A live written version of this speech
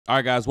All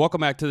right, guys,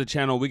 welcome back to the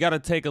channel. We got to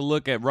take a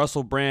look at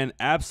Russell Brand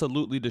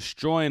absolutely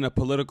destroying a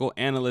political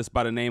analyst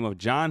by the name of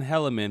John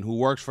Hellerman, who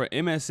works for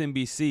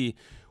MSNBC,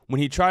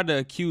 when he tried to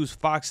accuse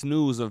Fox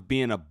News of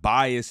being a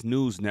biased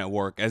news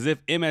network, as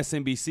if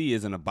MSNBC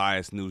isn't a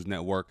biased news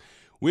network.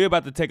 We're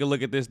about to take a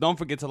look at this. Don't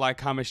forget to like,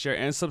 comment, share,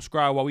 and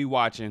subscribe while we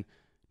watching.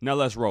 Now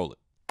let's roll it.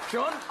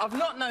 John, I've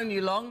not known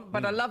you long,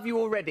 but I love you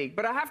already.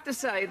 But I have to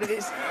say that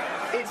it's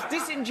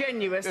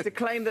disingenuous to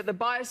claim that the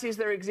biases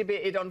that are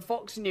exhibited on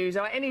Fox News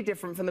are any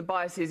different from the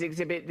biases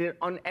exhibited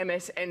on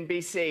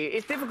MSNBC.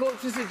 It's difficult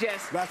to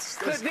suggest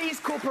that these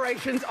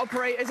corporations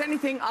operate as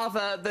anything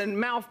other than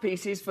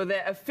mouthpieces for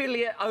their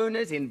affiliate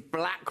owners in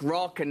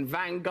BlackRock and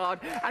Vanguard.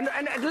 And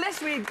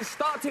unless we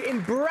start to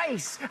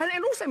embrace,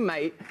 and also,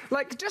 mate,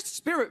 like just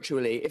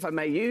spiritually, if I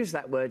may use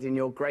that word in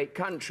your great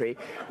country,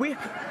 we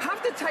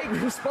have to take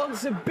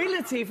responsibility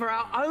for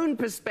our own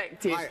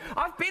perspective.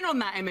 I've been on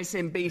that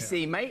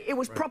MSNBC, mate. It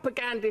was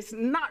propagandist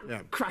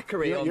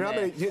nutcrackery on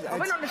there. I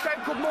went on a show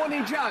called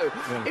Morning Joe.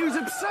 It was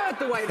absurd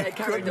the way they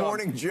carried on. Good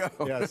Morning Joe.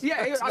 Yes.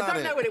 Yeah, I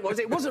don't know what it was.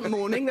 It wasn't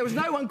morning. There was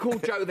no one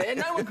called Joe there.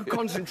 No one could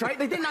concentrate.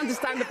 They didn't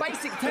understand the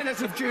basic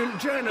tenets of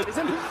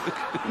journalism.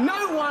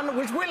 No one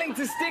was willing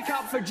to stick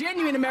up for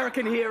genuine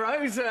American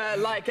heroes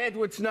like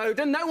Edward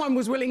Snowden. No one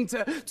was willing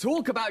to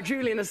talk about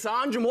Julian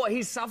Assange and what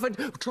he's suffered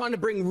trying to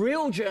bring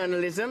real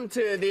journalism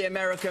to the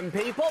American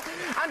people.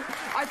 And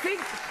I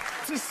think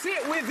to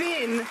sit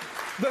within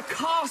the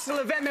castle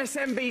of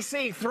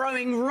MSNBC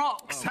throwing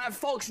rocks at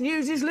Fox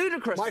News is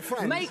ludicrous. My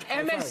friend, make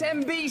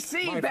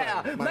MSNBC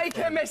better. Make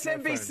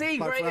MSNBC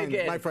great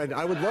again. My friend,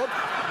 I would, the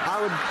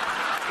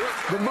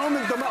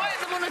moment... Fight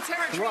them on a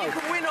territory you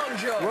can win on,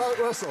 Joe.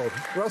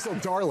 Russell,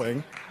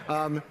 darling,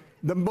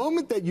 the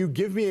moment that you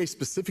give me a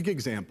specific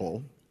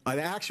example, an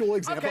actual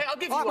example. Okay, I'll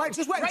give you one. Wait,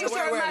 just wait. Wait.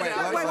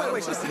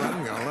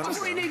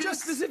 We need a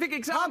specific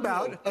example. How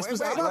about a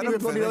specific, let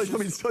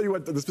me tell you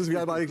what the specific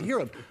I'd like to hear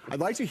of. I'd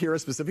like to hear a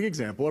specific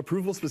example, a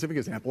provable specific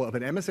example of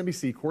an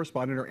MSNBC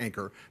correspondent or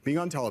anchor being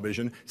on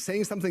television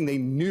saying something they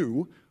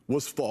knew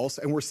was false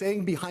and were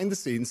saying behind the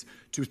scenes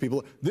to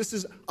people,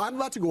 I'm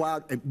about to go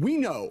out and we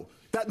know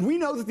that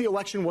the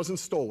election wasn't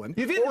stolen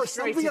or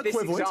something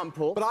equivalent.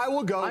 But I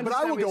will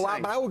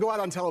go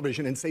out on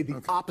television and say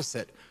the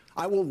opposite.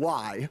 I will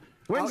lie.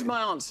 When's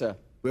my answer?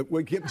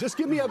 Just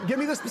give me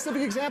the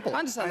specific example. I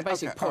understand the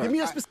basic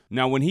point.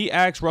 Now, when he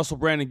asked Russell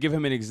Brand to give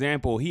him an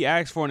example, he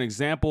asked for an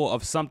example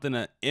of something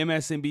an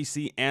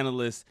MSNBC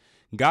analyst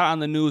got on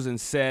the news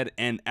and said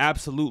and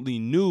absolutely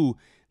knew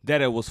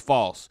that it was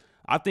false.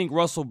 I think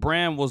Russell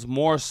Brand was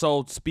more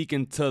so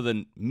speaking to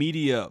the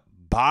media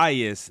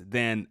bias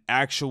than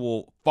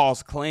actual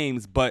false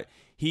claims, but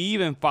he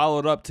even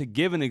followed up to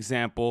give an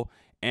example.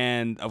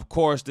 And, of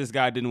course, this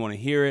guy didn't want to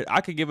hear it.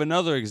 I could give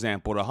another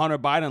example, the Hunter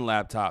Biden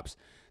laptops.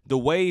 The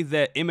way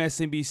that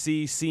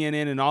MSNBC,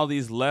 CNN, and all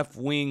these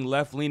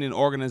left-leaning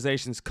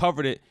organizations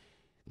covered it,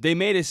 they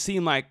made it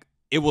seem like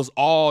it was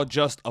all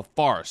just a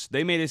farce.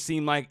 They made it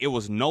seem like it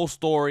was no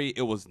story.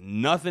 It was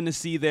nothing to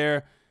see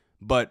there.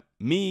 But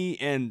me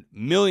and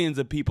millions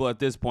of people at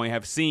this point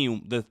have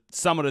seen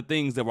some of the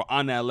things that were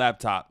on that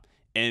laptop.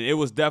 And it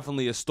was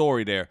definitely a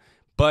story there.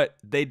 But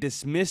they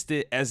dismissed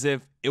it as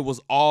if it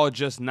was all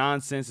just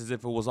nonsense, as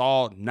if it was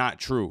all not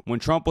true. When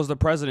Trump was the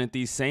president,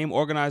 these same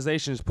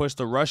organizations pushed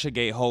the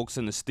Russiagate hoax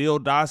and the Steele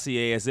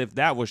dossier as if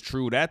that was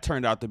true. That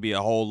turned out to be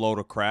a whole load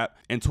of crap.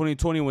 In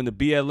 2020, when the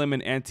BLM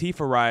and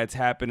Antifa riots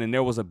happened and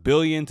there was $1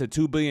 billion to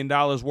 $2 billion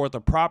worth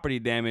of property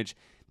damage,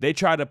 they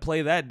tried to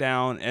play that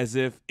down as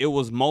if it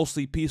was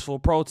mostly peaceful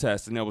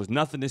protests and there was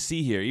nothing to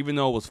see here, even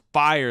though it was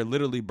fire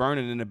literally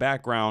burning in the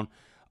background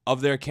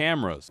of their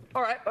cameras.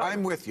 All right.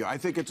 I'm with you. I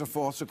think it's a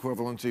false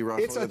equivalency,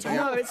 Russell.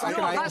 No, it's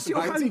not. That's your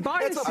own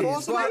bias.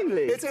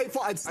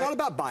 It's not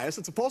about bias.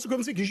 It's a false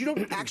equivalency because you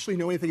don't actually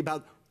know anything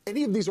about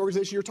any of these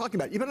organizations you're talking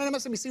about. Even on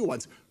MSNBC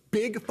once.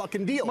 Big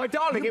fucking deal. My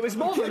darling, it was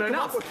more than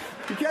enough.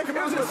 You can't come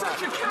up with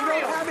such a carry.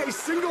 You don't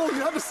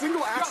have a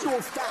single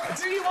actual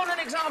fact. Do you want an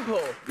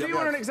example? Do you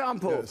want an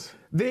example? Yes.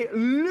 The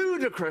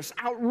ludicrous,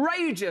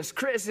 outrageous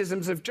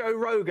criticisms of Joe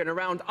Rogan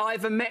around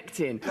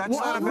ivermectin. That's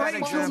not a bad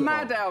Rachel example.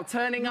 Maddow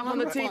turning up on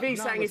the TV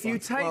saying if you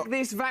take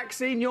this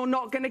vaccine, you're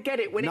not going to get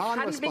it when it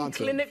hadn't been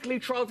clinically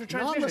trialed for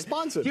transmission.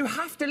 Non-responsive. You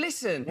have to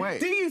listen. Wait.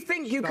 Do you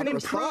think you can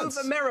improve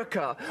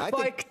America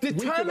by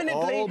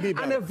determinedly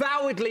and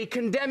avowedly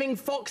condemning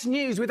Fox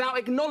News without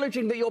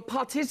acknowledging that you're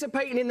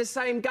participating in the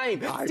same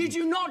game? Did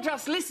you not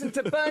just listen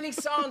to Bernie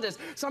Sanders,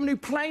 someone who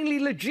plainly,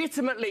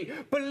 legitimately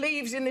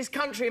believes in this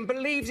country and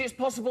believes it's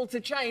possible to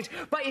change,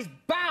 but is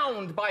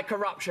bound by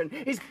corruption,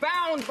 is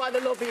bound by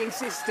the lobbying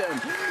system?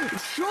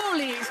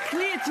 Surely it's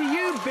clear to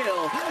you,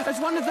 Bill, as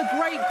one of the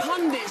great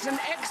pundits and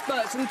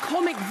experts and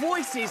comic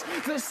voices,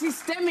 that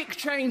systemic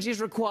change is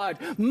required.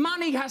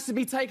 Money has to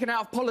be taken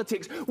out of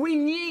politics. We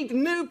need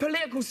new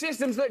political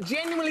systems that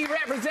genuinely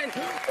represent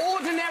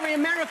ordinary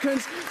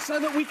Americans so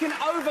that we can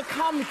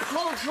overcome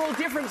cultural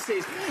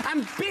differences.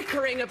 And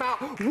bickering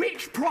about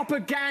which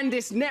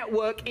propagandist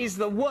network is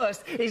the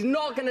worst is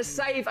not going to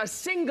save a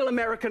single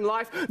American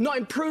life, not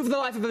improve the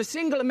life of a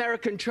single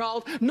American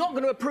child, not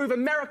going to improve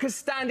America's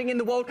standing in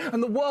the world,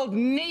 and the world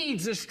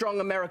needs a strong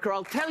America.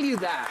 I'll tell you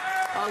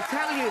that. I'll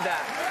tell you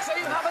that. So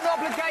you have an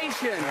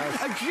obligation,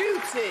 a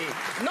duty,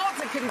 not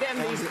to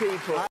condemn these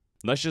people.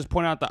 Let's just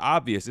point out the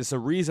obvious. It's a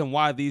reason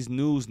why these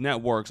news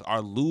networks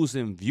are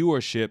losing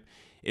viewership.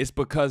 It's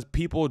because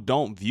people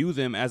don't view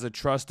them as a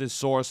trusted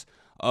source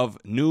of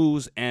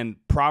news and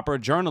proper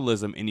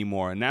journalism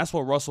anymore. And that's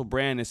what Russell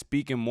Brand is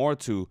speaking more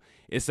to.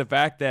 It's the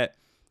fact that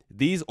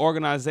these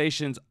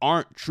organizations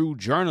aren't true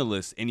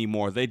journalists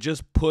anymore. They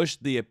just push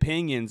the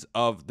opinions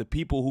of the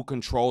people who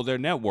control their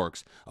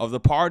networks, of the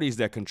parties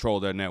that control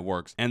their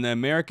networks. And the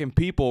American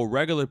people,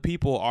 regular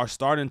people, are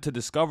starting to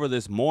discover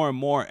this more and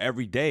more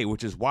every day,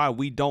 which is why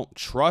we don't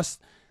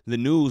trust the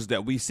news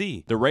that we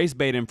see. The race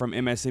baiting from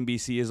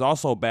MSNBC is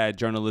also bad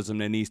journalism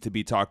that needs to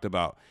be talked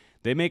about.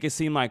 They make it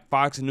seem like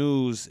Fox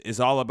News is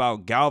all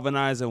about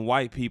galvanizing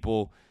white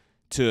people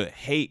to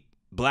hate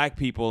black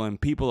people and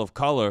people of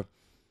color.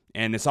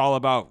 And it's all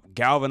about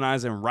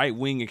galvanizing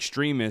right-wing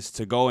extremists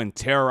to go and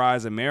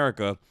terrorize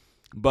America.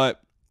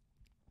 But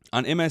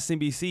on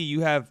MSNBC,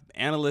 you have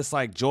analysts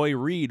like Joy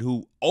Reid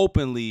who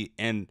openly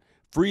and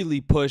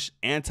freely push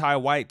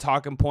anti-white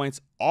talking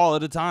points all of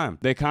the time.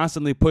 They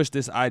constantly push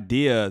this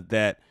idea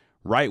that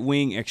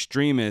right-wing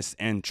extremists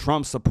and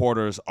Trump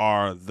supporters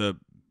are the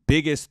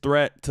biggest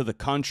threat to the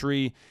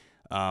country,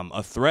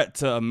 a threat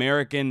to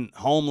American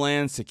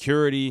homeland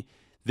security.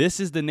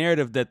 This is the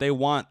narrative that they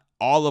want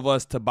all of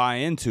us to buy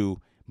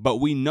into, but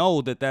we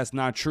know that that's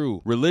not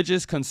true.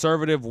 Religious,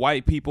 conservative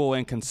white people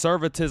and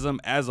conservatism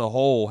as a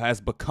whole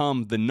has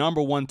become the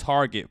 #1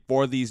 target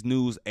for these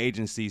news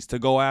agencies to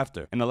go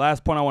after. And the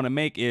last point I want to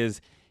make is,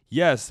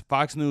 yes,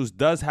 Fox News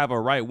does have a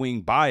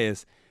right-wing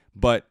bias,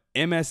 but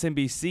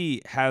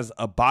MSNBC has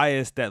a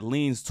bias that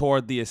leans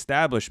toward the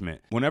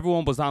establishment. When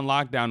everyone was on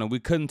lockdown and we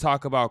couldn't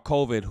talk about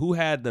COVID, who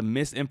had the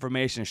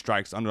misinformation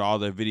strikes under all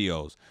their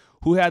videos?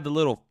 Who had the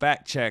little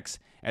fact checks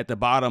at the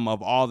bottom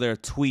of all their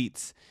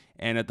tweets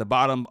and at the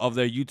bottom of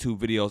their YouTube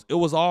videos? It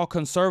was all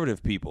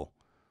conservative people.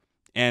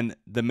 And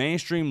the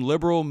mainstream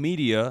liberal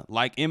media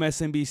like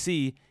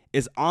MSNBC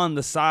is on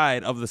the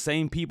side of the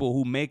same people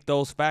who make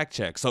those fact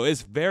checks. So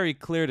it's very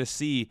clear to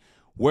see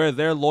where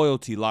their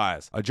loyalty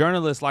lies. A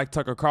journalist like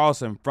Tucker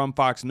Carlson from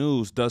Fox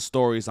News does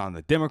stories on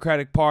the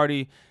Democratic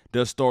Party,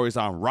 does stories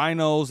on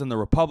rhinos and the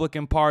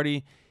Republican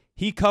Party.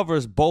 He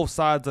covers both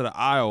sides of the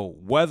aisle,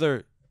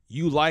 whether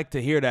you like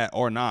to hear that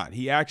or not.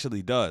 He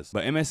actually does.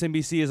 But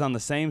MSNBC is on the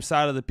same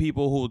side of the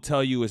people who will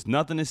tell you it's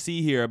nothing to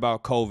see here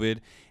about COVID.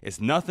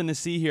 It's nothing to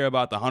see here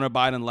about the Hunter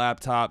Biden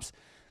laptops.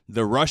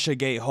 The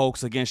Russiagate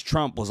hoax against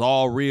Trump was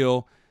all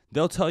real.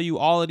 They'll tell you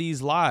all of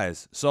these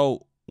lies.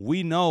 So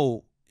we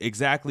know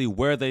exactly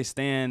where they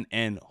stand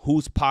and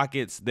whose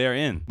pockets they're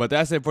in. But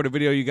that's it for the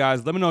video, you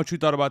guys. Let me know what you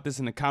thought about this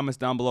in the comments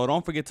down below.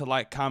 Don't forget to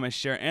like, comment,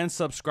 share, and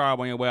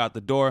subscribe on your way out the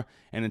door.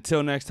 And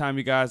until next time,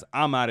 you guys,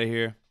 I'm out of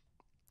here.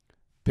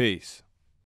 Peace.